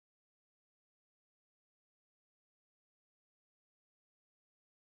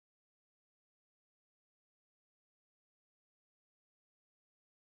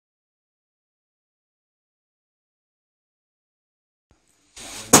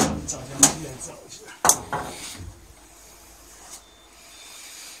照相机来照一下。等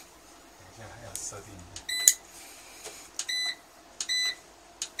一下还要设定一下。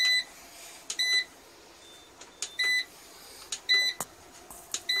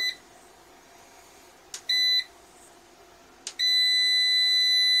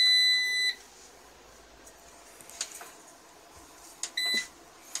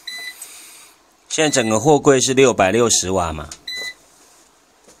现在整个货柜是660瓦嘛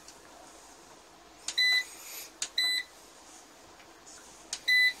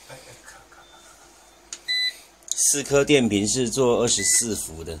，4颗电瓶是做24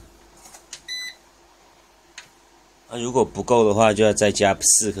伏的。如果不够的话，就要再加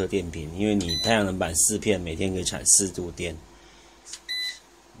4颗电瓶，因为你太阳能板4片，每天可以产4度电。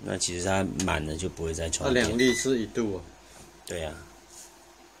那其实它满了就不会再充电。2力是1度啊。对呀、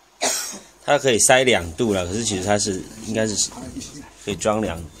它可以塞2度了，可是其实它是应该是可以装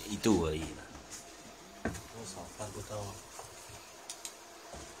1度而已。多少看不到啊？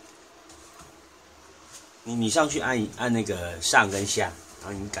你上去按那个上跟下，然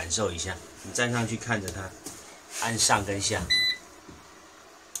后你感受一下，你站上去看着它，按上跟下，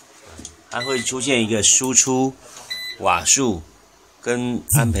它会出现一个输出瓦数跟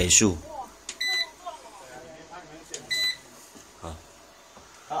安培数。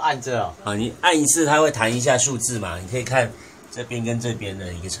要按着哦。好，你按一次，它会弹一下数字嘛？你可以看这边跟这边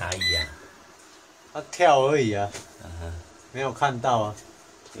的一个差异啊。它跳而已啊。没有看到啊。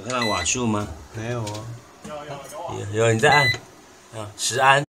有看到瓦数吗？没有啊。有，你再按啊，10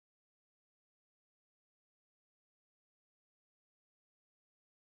安。